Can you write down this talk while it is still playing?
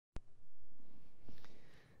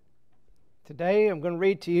Today I'm going to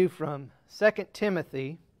read to you from 2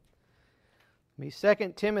 Timothy.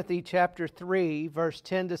 2 Timothy chapter 3, verse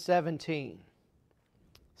 10 to 17.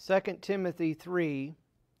 2 Timothy 3,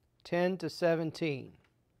 10 to 17.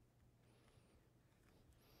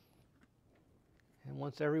 And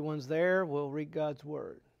once everyone's there, we'll read God's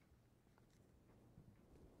Word.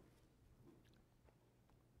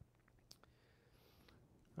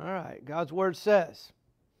 All right, God's Word says,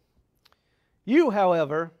 "You,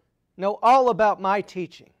 however, know all about my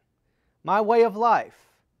teaching, my way of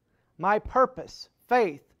life, my purpose,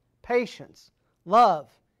 faith, patience, love,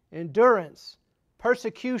 endurance,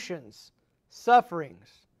 persecutions,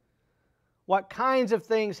 sufferings. What kinds of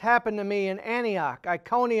things happened to me in Antioch,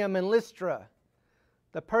 Iconium, and Lystra,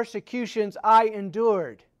 the persecutions I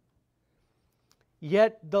endured.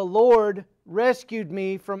 Yet the Lord rescued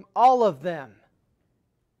me from all of them.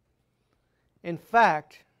 In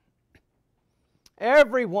fact,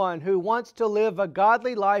 everyone who wants to live a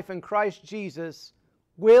godly life in Christ Jesus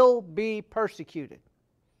will be persecuted,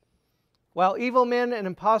 while evil men and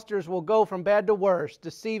impostors will go from bad to worse,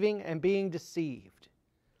 deceiving and being deceived.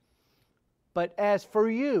 But as for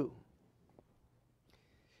you,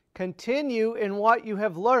 continue in what you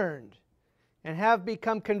have learned and have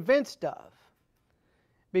become convinced of,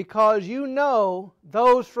 because you know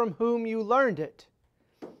those from whom you learned it,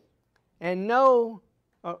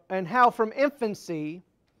 and how from infancy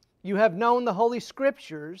you have known the Holy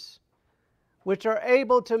Scriptures, which are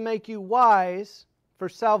able to make you wise for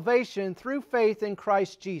salvation through faith in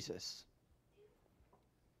Christ Jesus.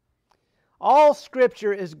 All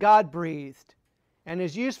Scripture is God-breathed and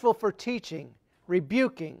is useful for teaching,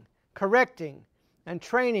 rebuking, correcting, and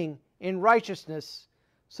training in righteousness,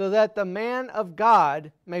 so that the man of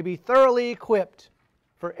God may be thoroughly equipped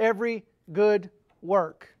for every good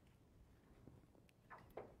work."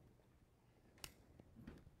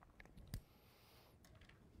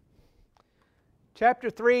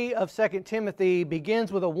 Chapter 3 of 2 Timothy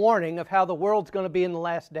begins with a warning of how the world's going to be in the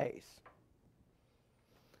last days.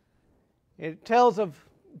 It tells of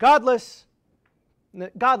godlessness,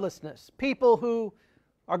 people who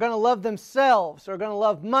are going to love themselves, are going to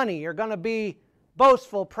love money, are going to be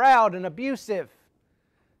boastful, proud, and abusive.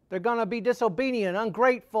 They're going to be disobedient,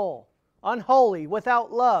 ungrateful, unholy,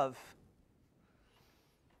 without love.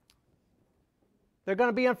 They're going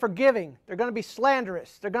to be unforgiving. They're going to be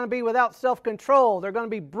slanderous. They're going to be without self-control. They're going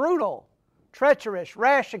to be brutal, treacherous,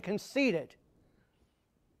 rash, and conceited.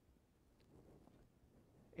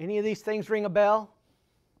 Any of these things ring a bell?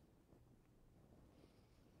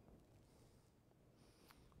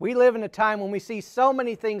 We live in a time when we see so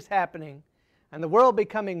many things happening and the world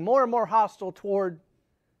becoming more and more hostile toward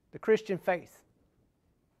the Christian faith.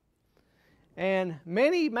 And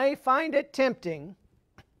many may find it tempting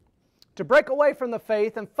to break away from the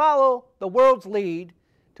faith and follow the world's lead,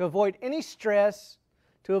 to avoid any stress,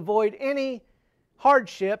 to avoid any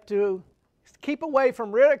hardship, to keep away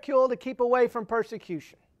from ridicule, to keep away from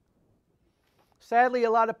persecution. Sadly,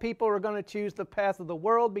 a lot of people are going to choose the path of the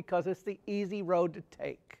world because it's the easy road to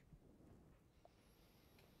take.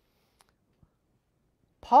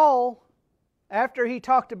 Paul, after he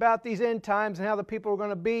talked about these end times and how the people are going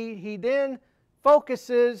to be, he then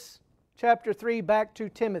focuses chapter 3 back to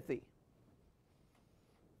Timothy.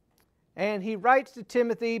 And he writes to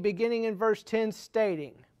Timothy beginning in verse 10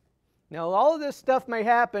 stating, now all of this stuff may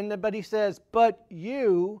happen, but he says, "But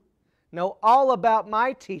you know all about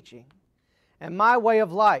my teaching and my way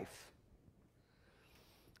of life."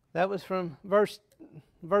 That was from verse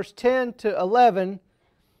 10 to 11,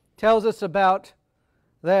 tells us about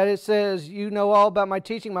that. It says, "You know all about my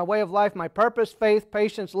teaching, my way of life, my purpose, faith,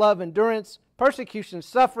 patience, love, endurance, persecution,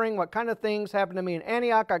 suffering, what kind of things happened to me in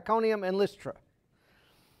Antioch, Iconium, and Lystra."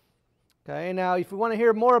 Okay, now if you want to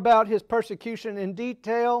hear more about his persecution in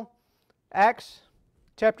detail, Acts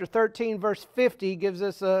chapter 13 verse 50 gives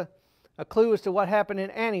us a clue as to what happened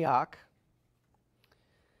in Antioch.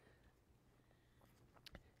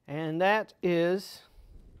 And that is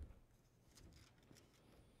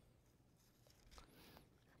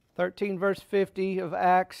 13 verse 50 of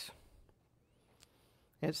Acts.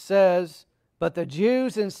 It says, "But the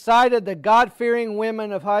Jews incited the God-fearing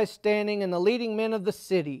women of high standing and the leading men of the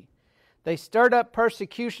city. They stirred up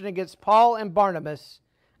persecution against Paul and Barnabas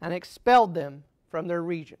and expelled them from their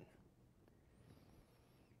region."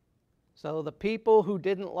 So the people who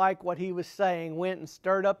didn't like what he was saying went and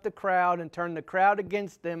stirred up the crowd and turned the crowd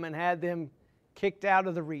against them and had them kicked out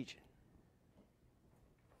of the region.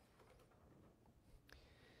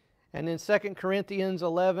 And in 2 Corinthians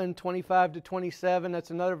 11, 25 to 27,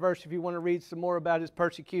 that's another verse if you want to read some more about his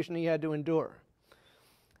persecution he had to endure.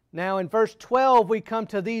 Now in verse 12 we come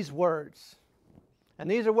to these words. And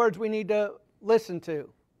these are words we need to listen to.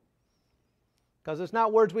 Because it's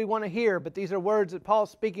not words we want to hear, but these are words that Paul's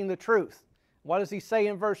speaking the truth. What does he say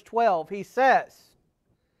in verse 12? He says,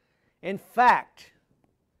 in fact,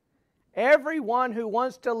 everyone who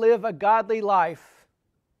wants to live a godly life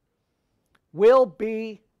will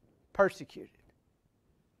be persecuted.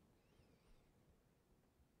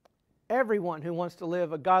 Everyone who wants to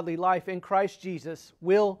live a godly life in Christ Jesus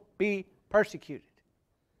will be persecuted.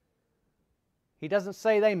 He doesn't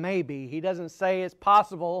say they may be. He doesn't say it's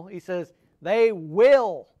possible. He says they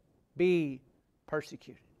will be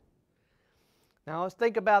persecuted. Now let's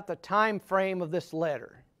think about the time frame of this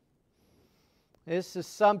letter. This is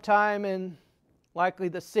sometime in likely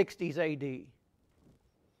the 60s AD.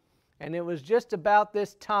 And it was just about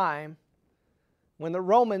this time when the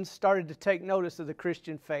Romans started to take notice of the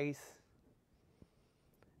Christian faith.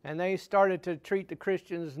 And they started to treat the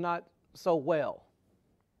Christians not so well.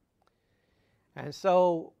 And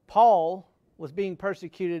so Paul was being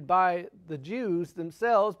persecuted by the Jews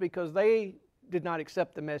themselves because they did not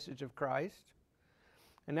accept the message of Christ.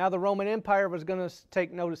 And now the Roman Empire was going to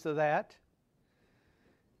take notice of that.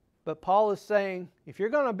 But Paul is saying, if you're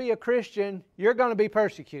going to be a Christian, you're going to be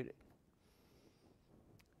persecuted.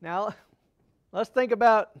 Now, let's think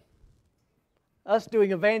about us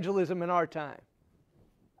doing evangelism in our time.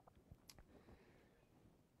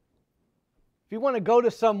 If you want to go to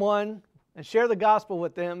someone and share the gospel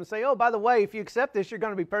with them and say, oh, by the way, if you accept this, you're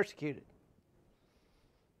going to be persecuted.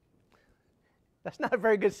 That's not a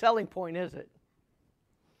very good selling point, is it?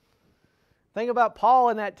 Think about Paul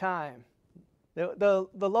in that time. The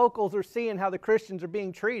locals are seeing how the Christians are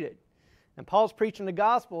being treated. And Paul's preaching the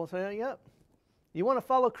gospel and saying, yep, you want to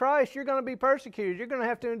follow Christ, you're going to be persecuted. You're going to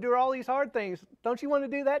have to endure all these hard things. Don't you want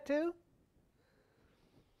to do that too?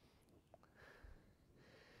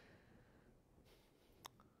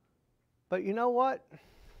 But you know what?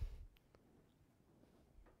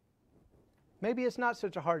 Maybe it's not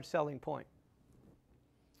such a hard selling point.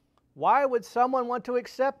 Why would someone want to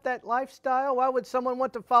accept that lifestyle? Why would someone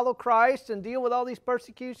want to follow Christ and deal with all these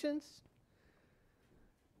persecutions?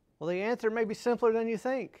 Well, the answer may be simpler than you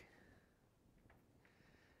think.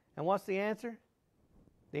 And what's the answer?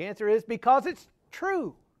 The answer is because it's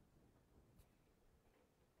true.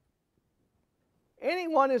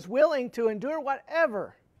 Anyone is willing to endure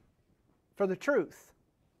whatever for the truth.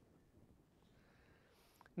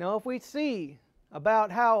 Now, if we see about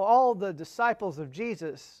how all the disciples of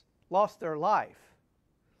Jesus lost their life,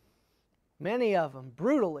 many of them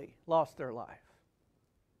brutally lost their life.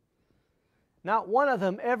 Not one of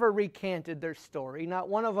them ever recanted their story. Not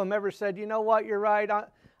one of them ever said, you know what, you're right,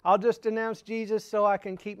 I'll just denounce Jesus so I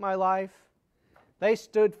can keep my life. They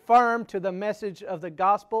stood firm to the message of the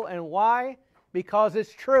gospel. And why? Because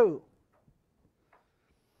it's true.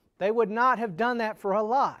 They would not have done that for a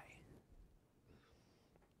lie.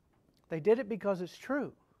 They did it because it's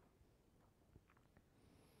true.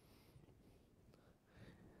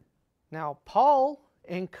 Now, Paul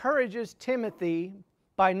encourages Timothy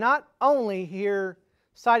by not only here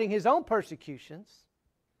citing his own persecutions.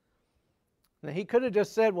 Now, he could have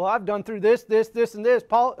just said, well, I've done through this, and this.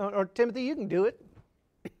 Paul, or Timothy, you can do it.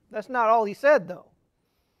 That's not all he said, though.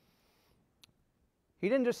 He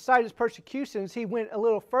didn't just cite his persecutions. He went a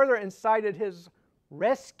little further and cited his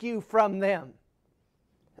rescue from them.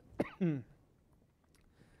 And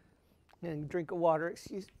drink of water,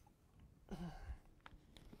 excuse me.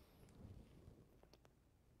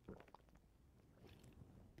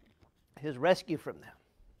 His rescue from them.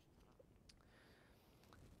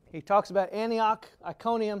 He talks about Antioch,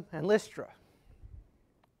 Iconium, and Lystra.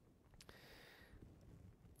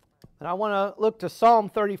 And I want to look to Psalm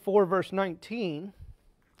 34, verse 19,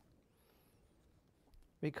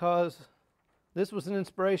 because this was an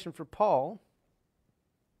inspiration for Paul.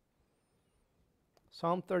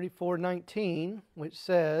 Psalm 34, 19, which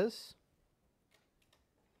says,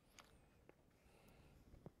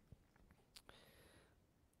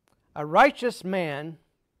 a righteous man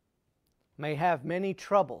may have many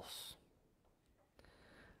troubles,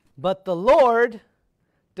 but the Lord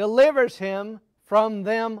delivers him from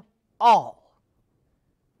them all.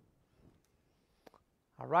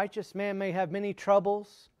 A righteous man may have many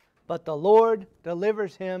troubles, but the Lord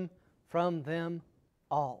delivers him from them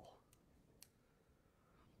all.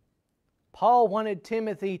 Paul wanted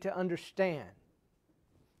Timothy to understand,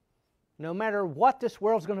 no matter what this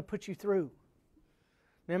world's going to put you through,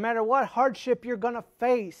 no matter what hardship you're going to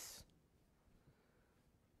face,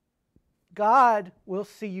 God will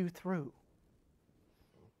see you through.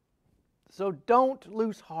 So don't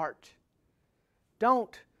lose heart.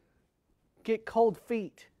 Don't get cold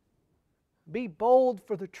feet. Be bold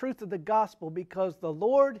for the truth of the gospel, because the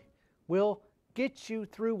Lord will get you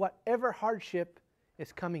through whatever hardship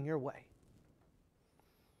is coming your way.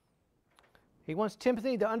 He wants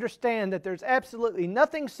Timothy to understand that there's absolutely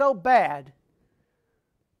nothing so bad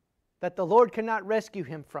that the Lord cannot rescue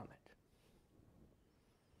him from it.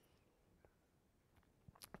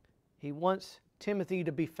 He wants Timothy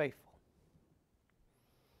to be faithful.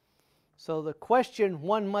 So the question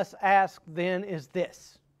one must ask then is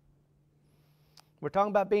this. We're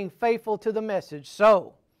talking about being faithful to the message.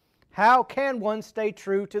 So, how can one stay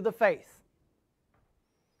true to the faith?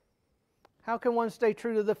 How can one stay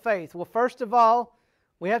true to the faith? Well, first of all,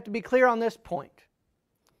 we have to be clear on this point.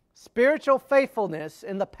 Spiritual faithfulness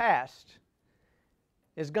in the past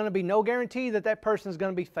is going to be no guarantee that that person is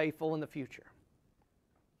going to be faithful in the future.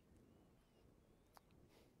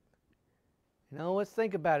 You know, let's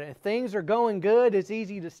think about it. If things are going good, it's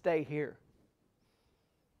easy to stay here.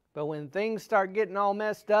 But when things start getting all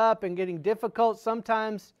messed up and getting difficult,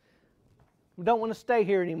 sometimes we don't want to stay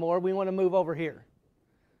here anymore. We want to move over here.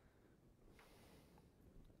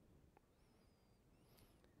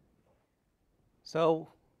 So,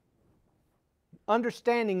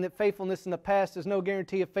 understanding that faithfulness in the past is no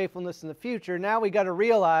guarantee of faithfulness in the future, now we got to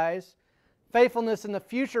realize faithfulness in the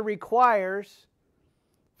future requires,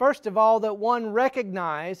 first of all, that one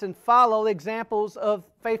recognize and follow examples of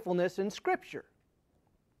faithfulness in Scripture.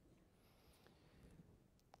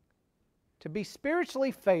 To be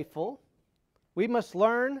spiritually faithful, we must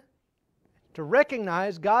learn to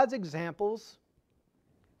recognize God's examples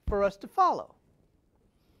for us to follow.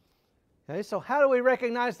 Okay, so how do we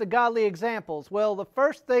recognize the godly examples? Well, the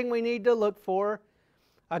first thing we need to look for,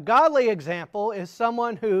 a godly example is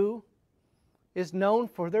someone who is known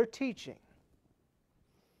for their teaching.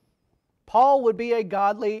 Paul would be a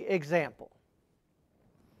godly example.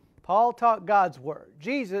 Paul taught God's Word.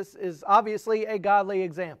 Jesus is obviously a godly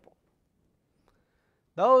example.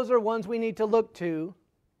 Those are ones we need to look to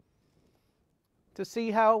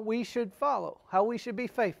see how we should follow, how we should be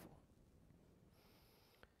faithful.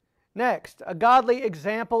 Next, a godly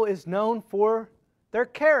example is known for their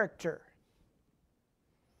character.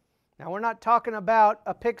 Now, we're not talking about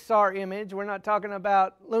a Pixar image. We're not talking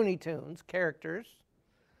about Looney Tunes characters.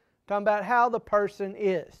 We're talking about how the person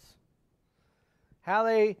is, how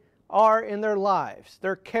they are in their lives,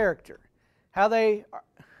 their character,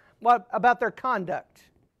 what about their conduct,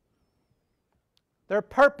 their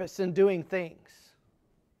purpose in doing things,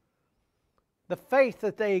 the faith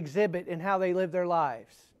that they exhibit in how they live their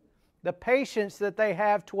lives, the patience that they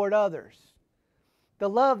have toward others, the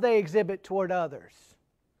love they exhibit toward others,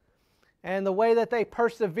 and the way that they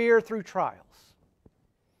persevere through trials.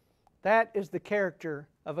 That is the character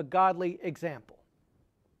of a godly example.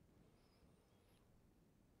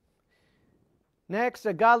 Next,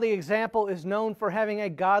 a godly example is known for having a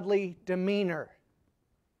godly demeanor.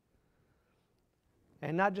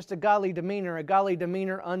 And not just a godly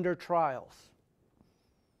demeanor under trials.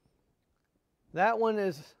 That one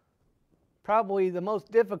is probably the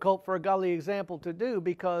most difficult for a godly example to do,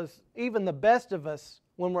 because even the best of us,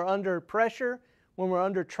 when we're under pressure, when we're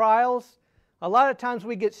under trials, a lot of times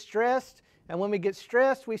we get stressed, and when we get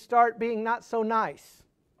stressed, we start being not so nice.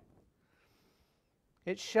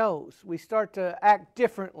 It shows. We start to act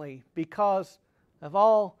differently because of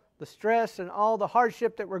all the stress and all the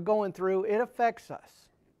hardship that we're going through. It affects us.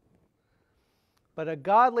 But a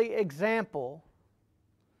godly example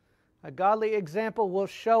will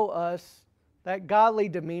show us that godly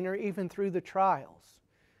demeanor even through the trials.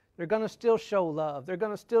 They're going to still show love. They're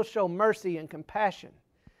going to still show mercy and compassion.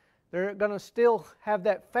 They're going to still have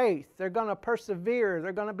that faith. They're going to persevere.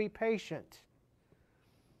 They're going to be patient.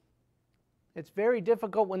 It's very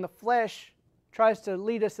difficult when the flesh tries to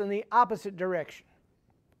lead us in the opposite direction.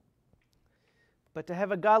 But to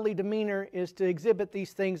have a godly demeanor is to exhibit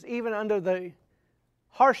these things even under the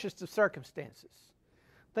harshest of circumstances.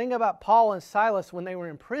 Think about Paul and Silas when they were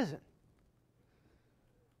in prison.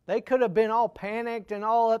 They could have been all panicked and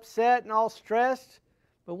all upset and all stressed,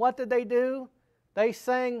 but what did they do? They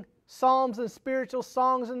sang psalms and spiritual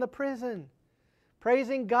songs in the prison,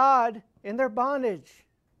 praising God in their bondage.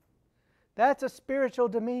 That's a spiritual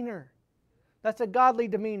demeanor. That's a godly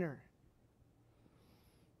demeanor.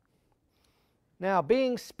 Now,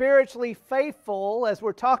 being spiritually faithful, as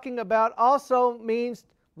we're talking about, also means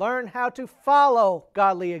learn how to follow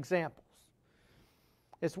godly examples.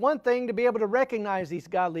 It's one thing to be able to recognize these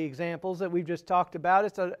godly examples that we've just talked about.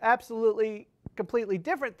 It's an absolutely, completely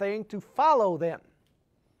different thing to follow them.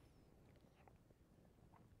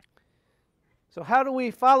 So how do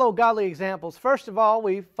we follow godly examples? First of all,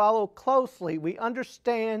 we follow closely. We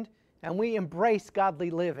understand and we embrace godly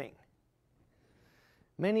living.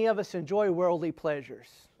 Many of us enjoy worldly pleasures.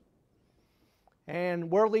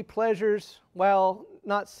 And worldly pleasures, while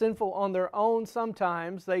not sinful on their own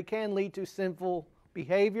sometimes, they can lead to sinful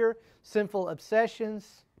behavior, sinful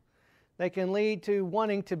obsessions. They can lead to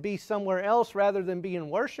wanting to be somewhere else rather than be in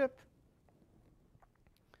worship.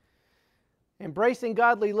 Embracing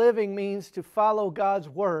godly living means to follow God's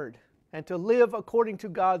Word and to live according to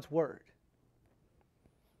God's Word.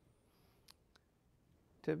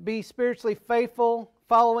 To be spiritually faithful,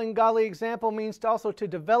 following godly example means also to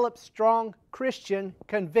develop strong Christian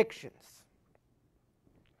convictions.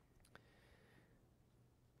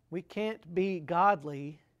 We can't be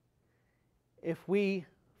godly if we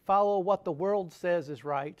follow what the world says is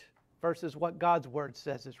right versus what God's Word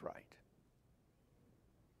says is right.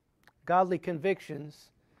 Godly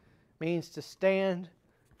convictions means to stand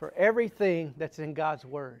for everything that's in God's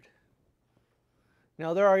Word.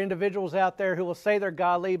 Now, there are individuals out there who will say they're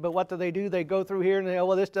godly, but what do? They go through here and they,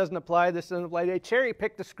 well, this doesn't apply, this doesn't apply. They cherry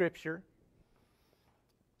pick the Scripture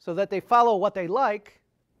so that they follow what they like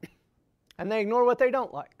and they ignore what they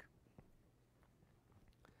don't like.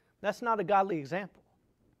 That's not a godly example.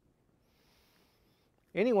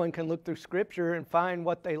 Anyone can look through Scripture and find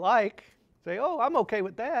what they like, say, oh, I'm okay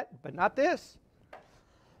with that, but not this.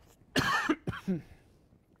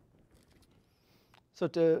 So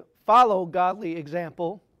to follow godly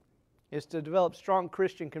example is to develop strong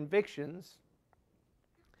Christian convictions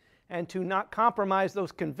and to not compromise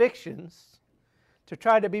those convictions to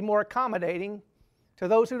try to be more accommodating to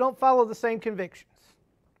those who don't follow the same convictions.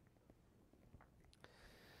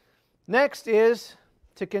 Next is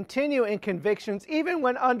to continue in convictions even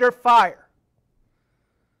when under fire.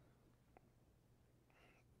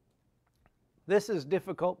 This is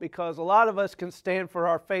difficult because a lot of us can stand for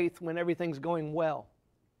our faith when everything's going well.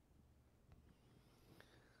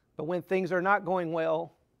 But when things are not going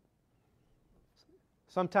well,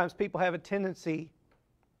 sometimes people have a tendency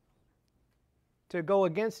to go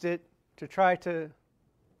against it to try to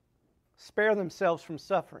spare themselves from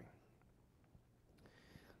suffering.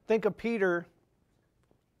 Think of Peter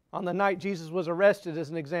on the night Jesus was arrested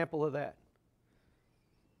as an example of that.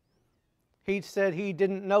 He said he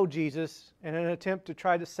didn't know Jesus in an attempt to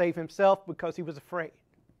try to save himself because he was afraid.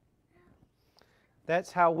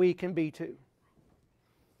 That's how we can be too.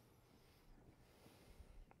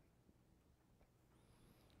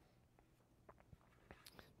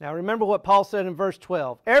 Now remember what Paul said in verse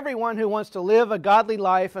 12. Everyone who wants to live a godly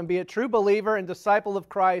life and be a true believer and disciple of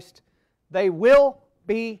Christ, they will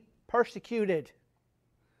be persecuted.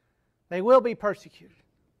 They will be persecuted.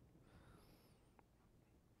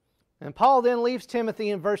 And Paul then leaves Timothy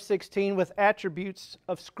in verse 16 with attributes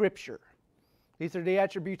of Scripture. These are the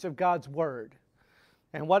attributes of God's Word.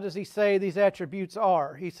 And what does he say these attributes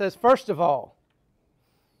are? He says, first of all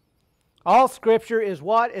Scripture is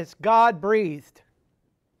what? It's God-breathed.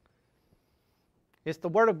 It's the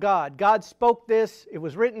Word of God. God spoke this. It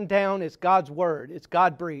was written down. It's God's Word. It's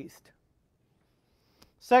God-breathed.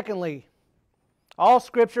 Secondly, all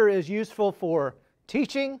Scripture is useful for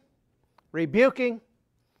teaching, rebuking,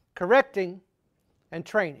 correcting, and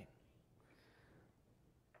training.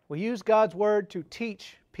 We use God's Word to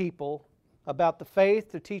teach people about the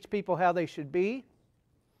faith, to teach people how they should be.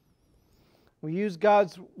 We use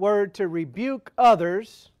God's Word to rebuke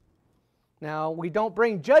others. Now, we don't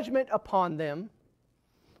bring judgment upon them,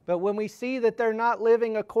 but when we see that they're not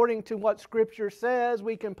living according to what Scripture says,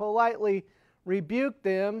 we can politely rebuke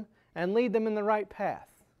them and lead them in the right path.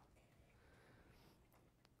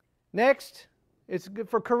 Next, it's good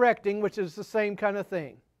for correcting, which is the same kind of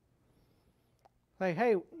thing. Like,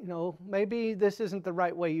 hey, maybe this isn't the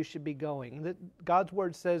right way you should be going. God's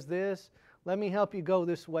Word says this. Let me help you go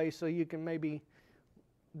this way so you can maybe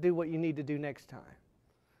do what you need to do next time.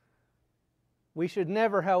 We should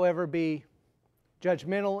never, however, be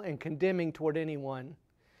judgmental and condemning toward anyone,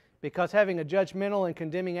 because having a judgmental and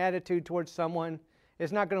condemning attitude towards someone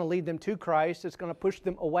is not going to lead them to Christ. It's going to push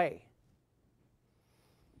them away.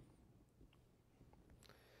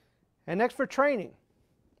 And next, for training.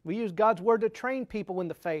 We use God's Word to train people in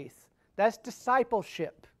the faith. That's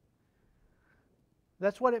discipleship.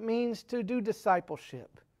 That's what it means to do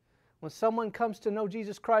discipleship. When someone comes to know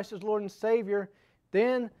Jesus Christ as Lord and Savior,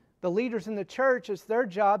 then the leaders in the church, it's their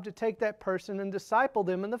job to take that person and disciple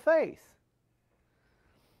them in the faith.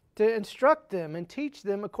 To instruct them and teach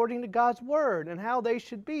them according to God's Word and how they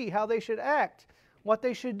should be, how they should act, what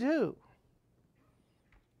they should do.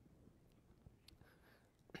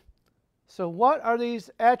 So what are these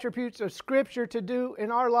attributes of Scripture to do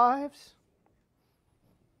in our lives?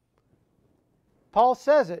 Paul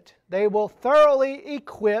says it. They will thoroughly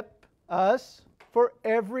equip us for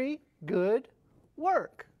every good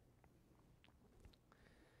work.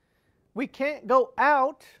 We can't go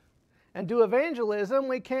out and do evangelism.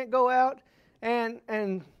 We can't go out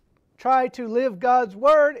and try to live God's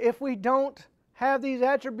Word if we don't have these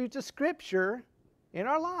attributes of Scripture in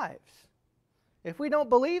our lives. If we don't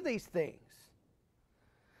believe these things.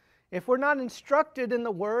 If we're not instructed in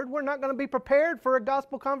the Word, we're not going to be prepared for a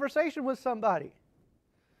gospel conversation with somebody.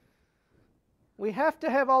 We have to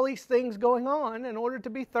have all these things going on in order to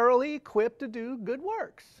be thoroughly equipped to do good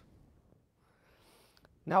works.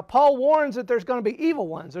 Now, Paul warns that there's going to be evil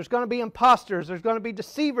ones. There's going to be imposters. There's going to be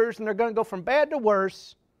deceivers, and they're going to go from bad to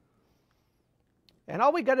worse. And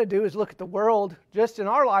all we got to do is look at the world just in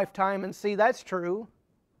our lifetime and see that's true.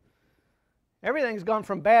 Everything's gone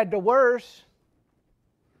from bad to worse.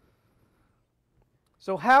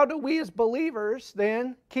 So how do we as believers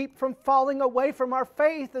then keep from falling away from our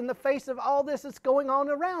faith in the face of all this that's going on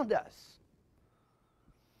around us?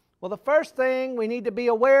 Well, the first thing we need to be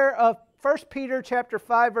aware of 1 Peter chapter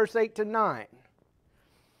 5, verse 8 to 9.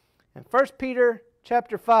 And 1 Peter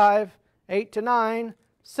chapter 5, 8 to 9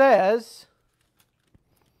 says,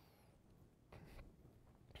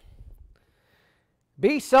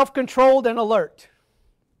 "Be self-controlled and alert.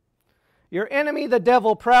 Your enemy, the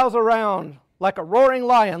devil, prowls around like a roaring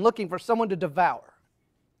lion looking for someone to devour.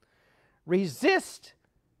 Resist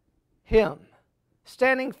him,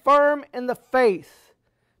 standing firm in the faith,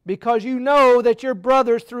 because you know that your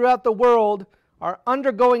brothers throughout the world are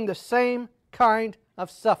undergoing the same kind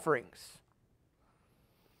of sufferings."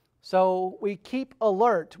 So we keep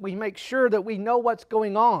alert. We make sure that we know what's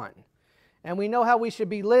going on, and we know how we should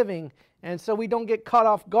be living, and so we don't get caught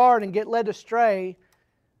off guard and get led astray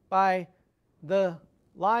by the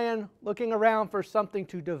lion looking around for something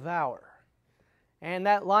to devour. And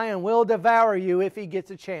that lion will devour you if he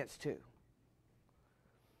gets a chance to.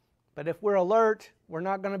 But if we're alert, we're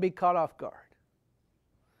not going to be caught off guard.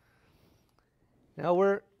 Now,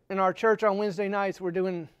 we're in our church on Wednesday nights, we're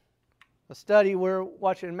doing a study. We're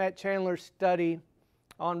watching Matt Chandler's study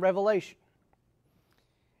on Revelation.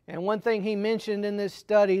 And one thing he mentioned in this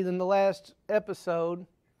study in the last episode,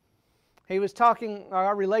 he was talking,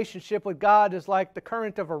 our relationship with God is like the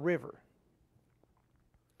current of a river.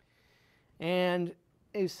 And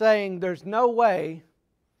he's saying there's no way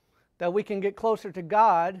that we can get closer to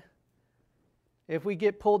God if we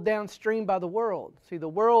get pulled downstream by the world. See, the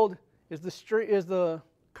world is the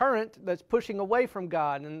current that's pushing away from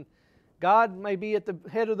God, and God may be at the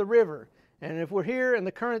head of the river. And if we're here and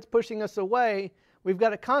the current's pushing us away, we've got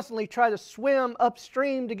to constantly try to swim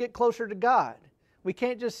upstream to get closer to God. We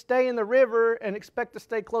can't just stay in the river and expect to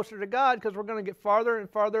stay closer to God, because we're going to get farther and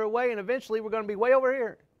farther away, and eventually we're going to be way over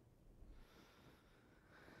here.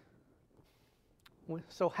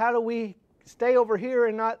 So how do we stay over here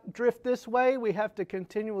and not drift this way? We have to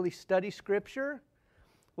continually study Scripture.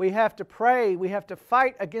 We have to pray. We have to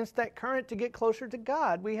fight against that current to get closer to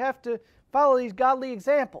God. We have to follow these godly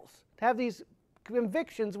examples, to have these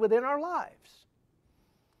convictions within our lives.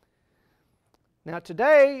 Now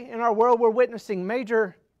today, in our world, we're witnessing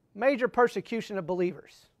major persecution of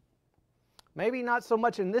believers. Maybe not so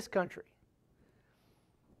much in this country,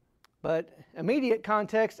 but immediate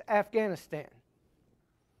context, Afghanistan.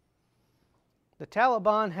 The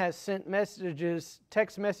Taliban has sent messages,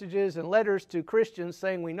 text messages and letters to Christians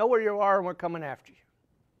saying, "We know where you are and we're coming after you."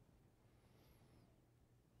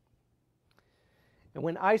 And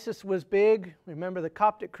when ISIS was big, remember the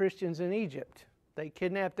Coptic Christians in Egypt. They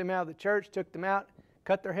kidnapped them out of the church, took them out,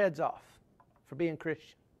 cut their heads off for being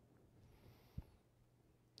Christian.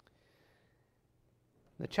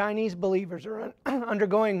 The Chinese believers are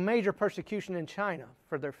undergoing major persecution in China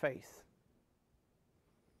for their faith.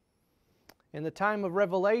 In the time of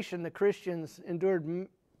Revelation, the Christians endured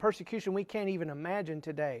persecution we can't even imagine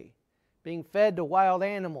today. Being fed to wild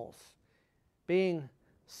animals, being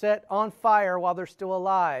set on fire while they're still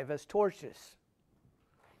alive as torches.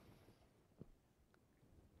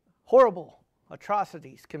 Horrible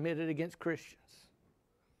atrocities committed against Christians.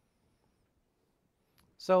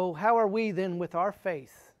 So how are we then with our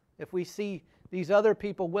faith? If we see these other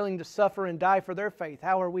people willing to suffer and die for their faith,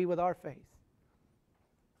 how are we with our faith?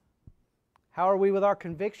 How are we with our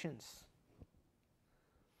convictions?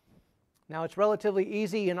 Now, it's relatively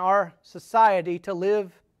easy in our society to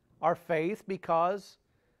live our faith because,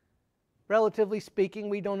 relatively speaking,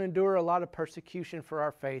 we don't endure a lot of persecution for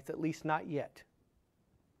our faith, at least not yet.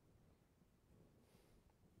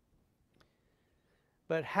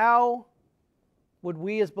 But how would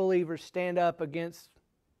we as believers stand up against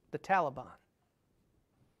the Taliban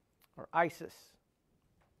or ISIS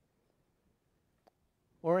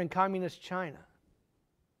or in communist China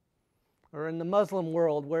or in the Muslim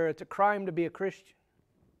world where it's a crime to be a Christian?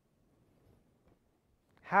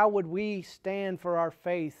 How would we stand for our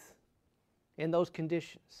faith in those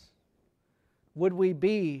conditions? Would we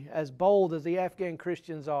be as bold as the Afghan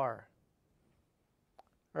Christians are?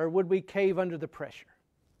 Or would we cave under the pressure?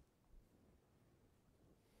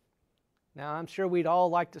 Now, I'm sure we'd all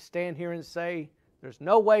like to stand here and say, there's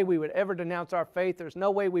no way we would ever denounce our faith. There's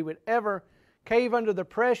no way we would ever cave under the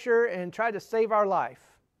pressure and try to save our life.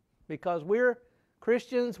 Because we're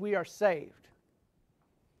Christians, we are saved.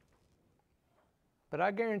 But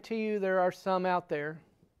I guarantee you there are some out there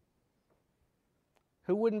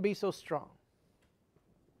who wouldn't be so strong.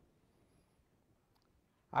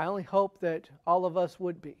 I only hope that all of us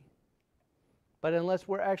would be. But unless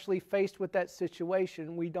we're actually faced with that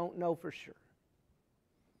situation, we don't know for sure.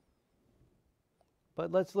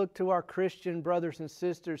 But let's look to our Christian brothers and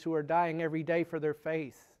sisters who are dying every day for their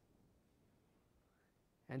faith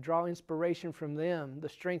and draw inspiration from them, the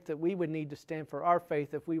strength that we would need to stand for our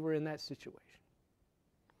faith if we were in that situation.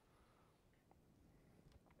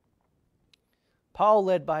 Paul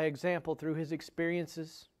led by example through his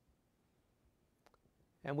experiences,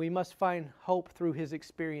 and we must find hope through his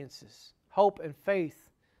experiences. Hope and faith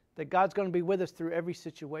that God's going to be with us through every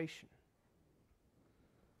situation.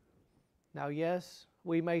 Now, yes,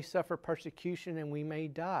 we may suffer persecution and we may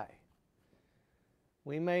die.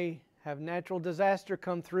 We may have natural disaster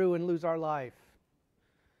come through and lose our life.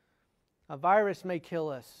 A virus may kill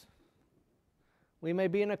us. We may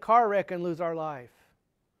be in a car wreck and lose our life.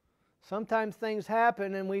 Sometimes things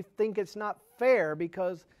happen and we think it's not fair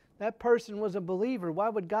because that person was a believer. Why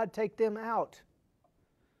would God take them out?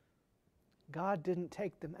 God didn't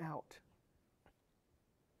take them out.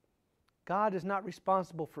 God is not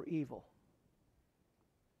responsible for evil.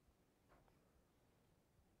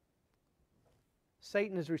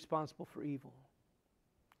 Satan is responsible for evil.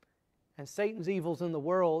 And Satan's evil's in the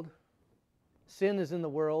world. Sin is in the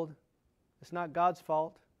world. It's not God's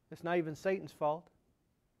fault. It's not even Satan's fault.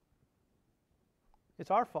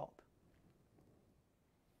 It's our fault.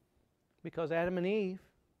 Because Adam and Eve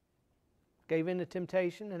gave in to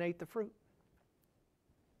temptation and ate the fruit.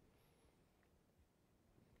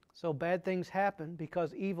 So bad things happen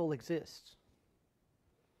because evil exists.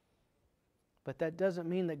 But that doesn't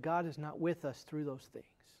mean that God is not with us through those things.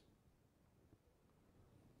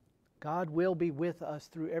 God will be with us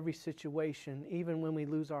through every situation, even when we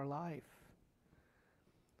lose our life.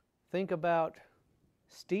 Think about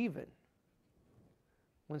Stephen.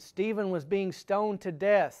 When Stephen was being stoned to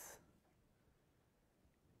death,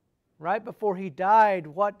 right before he died,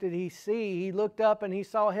 what did he see? He looked up and he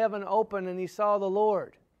saw heaven open and he saw the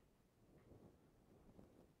Lord.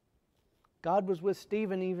 God was with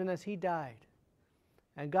Stephen even as he died.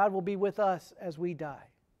 And God will be with us as we die,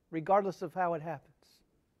 regardless of how it happens.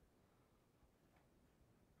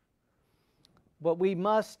 But we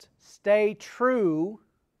must stay true,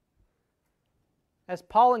 as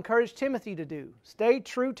Paul encouraged Timothy to do. Stay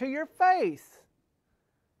true to your faith.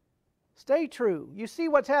 Stay true. You see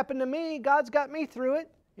what's happened to me. God's got me through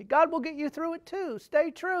it. God will get you through it too.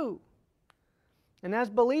 Stay true. And as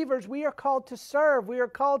believers, we are called to serve. We are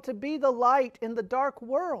called to be the light in the dark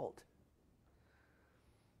world.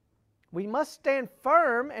 We must stand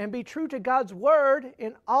firm and be true to God's Word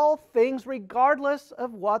in all things, regardless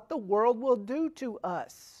of what the world will do to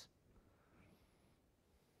us.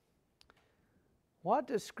 What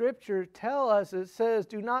does Scripture tell us? It says,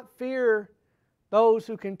 do not fear those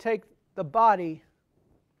who can take the body,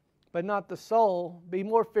 but not the soul. Be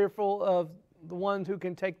more fearful of the ones who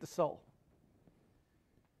can take the soul.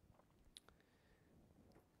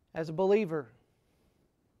 As a believer,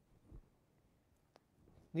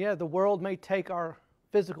 yeah, the world may take our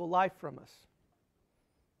physical life from us,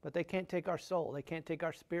 but they can't take our soul. They can't take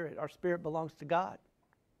our spirit. Our spirit belongs to God.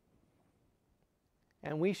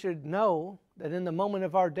 And we should know that in the moment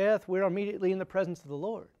of our death, we're immediately in the presence of the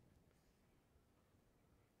Lord.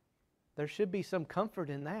 There should be some comfort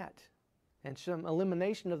in that and some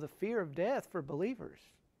elimination of the fear of death for believers.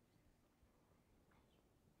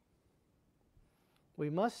 We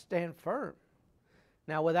must stand firm.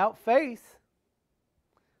 Now, without faith,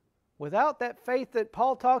 without that faith that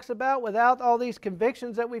Paul talks about, without all these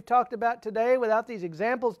convictions that we've talked about today, without these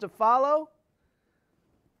examples to follow,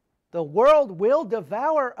 the world will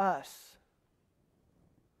devour us.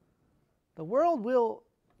 The world will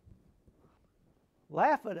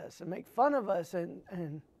laugh at us and make fun of us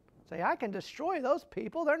and say, I can destroy those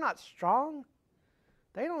people. They're not strong.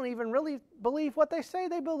 They don't even really believe what they say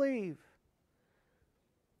they believe.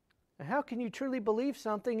 And how can you truly believe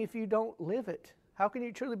something if you don't live it? How can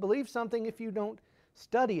you truly believe something if you don't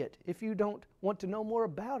study it, if you don't want to know more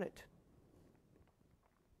about it?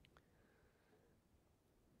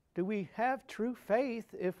 do we have true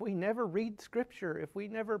faith if we never read Scripture, if we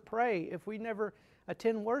never pray, if we never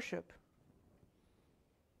attend worship?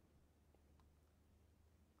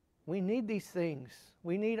 We need these things.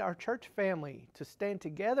 We need our church family to stand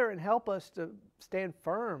together and help us to stand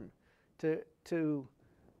firm, to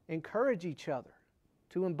encourage each other,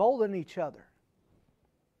 to embolden each other,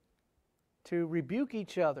 to rebuke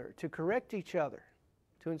each other, to correct each other,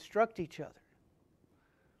 to instruct each other.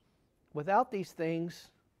 Without these things,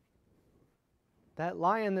 that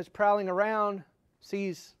lion that's prowling around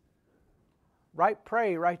sees ripe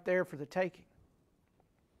prey right there for the taking.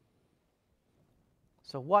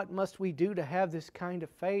 So what must we do to have this kind of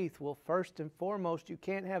faith? Well, first and foremost, you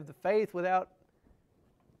can't have the faith without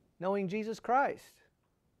knowing Jesus Christ.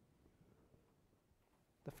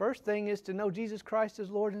 The first thing is to know Jesus Christ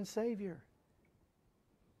as Lord and Savior.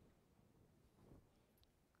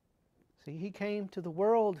 See, He came to the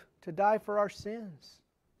world to die for our sins.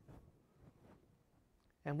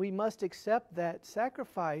 And we must accept that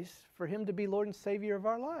sacrifice for Him to be Lord and Savior of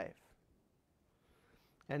our life.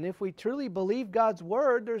 And if we truly believe God's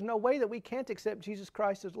Word, there's no way that we can't accept Jesus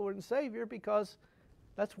Christ as Lord and Savior, because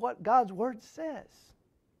that's what God's Word says.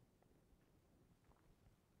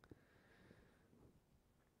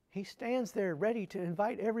 He stands there ready to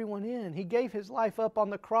invite everyone in. He gave His life up on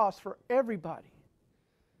the cross for everybody,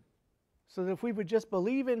 so that if we would just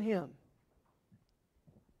believe in Him,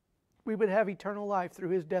 we would have eternal life through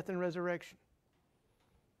His death and resurrection.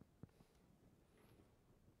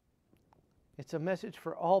 It's a message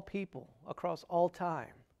for all people across all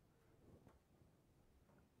time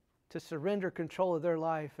to surrender control of their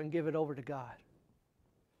life and give it over to God.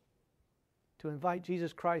 To invite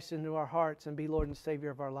Jesus Christ into our hearts and be Lord and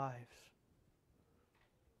Savior of our lives.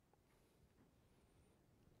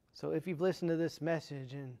 So if you've listened to this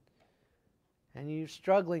message and you're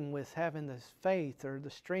struggling with having this faith or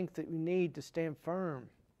the strength that you need to stand firm,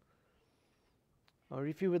 or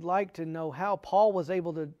if you would like to know how Paul was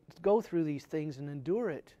able to go through these things and endure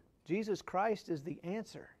it, Jesus Christ is the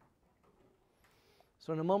answer.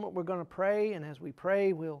 So in a moment we're going to pray, and as we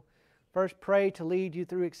pray, we'll first pray to lead you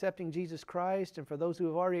through accepting Jesus Christ, and for those who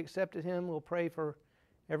have already accepted Him, we'll pray for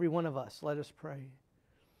every one of us. Let us pray.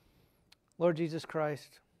 Lord Jesus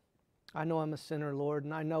Christ, I know I'm a sinner, Lord,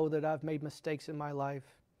 and I know that I've made mistakes in my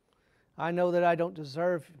life. I know that I don't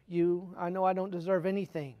deserve You. I know I don't deserve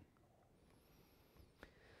anything.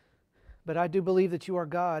 But I do believe that You are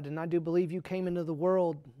God, and I do believe You came into the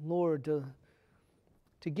world, Lord,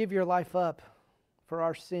 to give Your life up for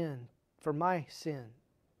our sin, for my sin,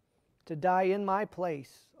 to die in my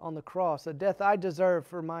place on the cross, a death I deserve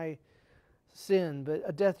for my sin, but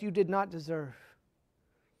a death You did not deserve.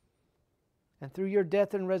 And through Your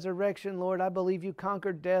death and resurrection, Lord, I believe You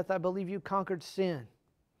conquered death. I believe You conquered sin.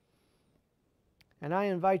 And I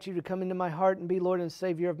invite You to come into my heart and be Lord and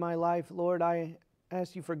Savior of my life. Lord, I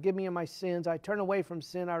ask You forgive me of my sins. I turn away from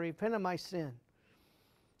sin. I repent of my sin.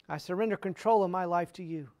 I surrender control of my life to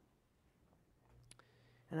You.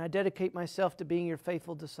 And I dedicate myself to being Your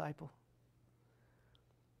faithful disciple.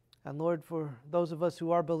 And Lord, for those of us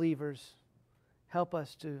who are believers, help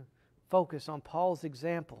us to focus on Paul's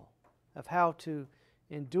example of how to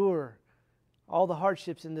endure all the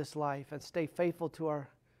hardships in this life and stay faithful to our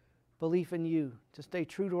belief in You, to stay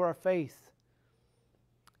true to our faith.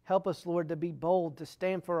 Help us, Lord, to be bold, to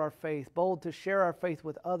stand for our faith, bold to share our faith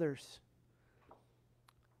with others,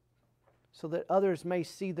 so that others may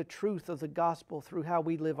see the truth of the gospel through how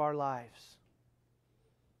we live our lives.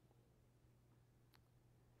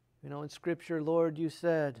 You know, in Scripture, Lord, You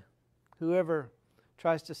said, whoever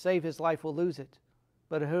tries to save his life will lose it,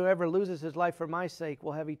 but whoever loses his life for my sake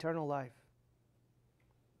will have eternal life.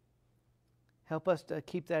 Help us to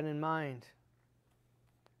keep that in mind.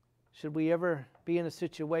 Should we ever be in a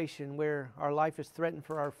situation where our life is threatened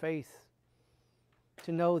for our faith,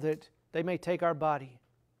 to know that they may take our body,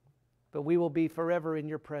 but we will be forever in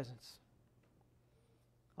Your presence.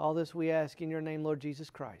 All this we ask in Your name, Lord Jesus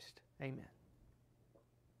Christ. Amen.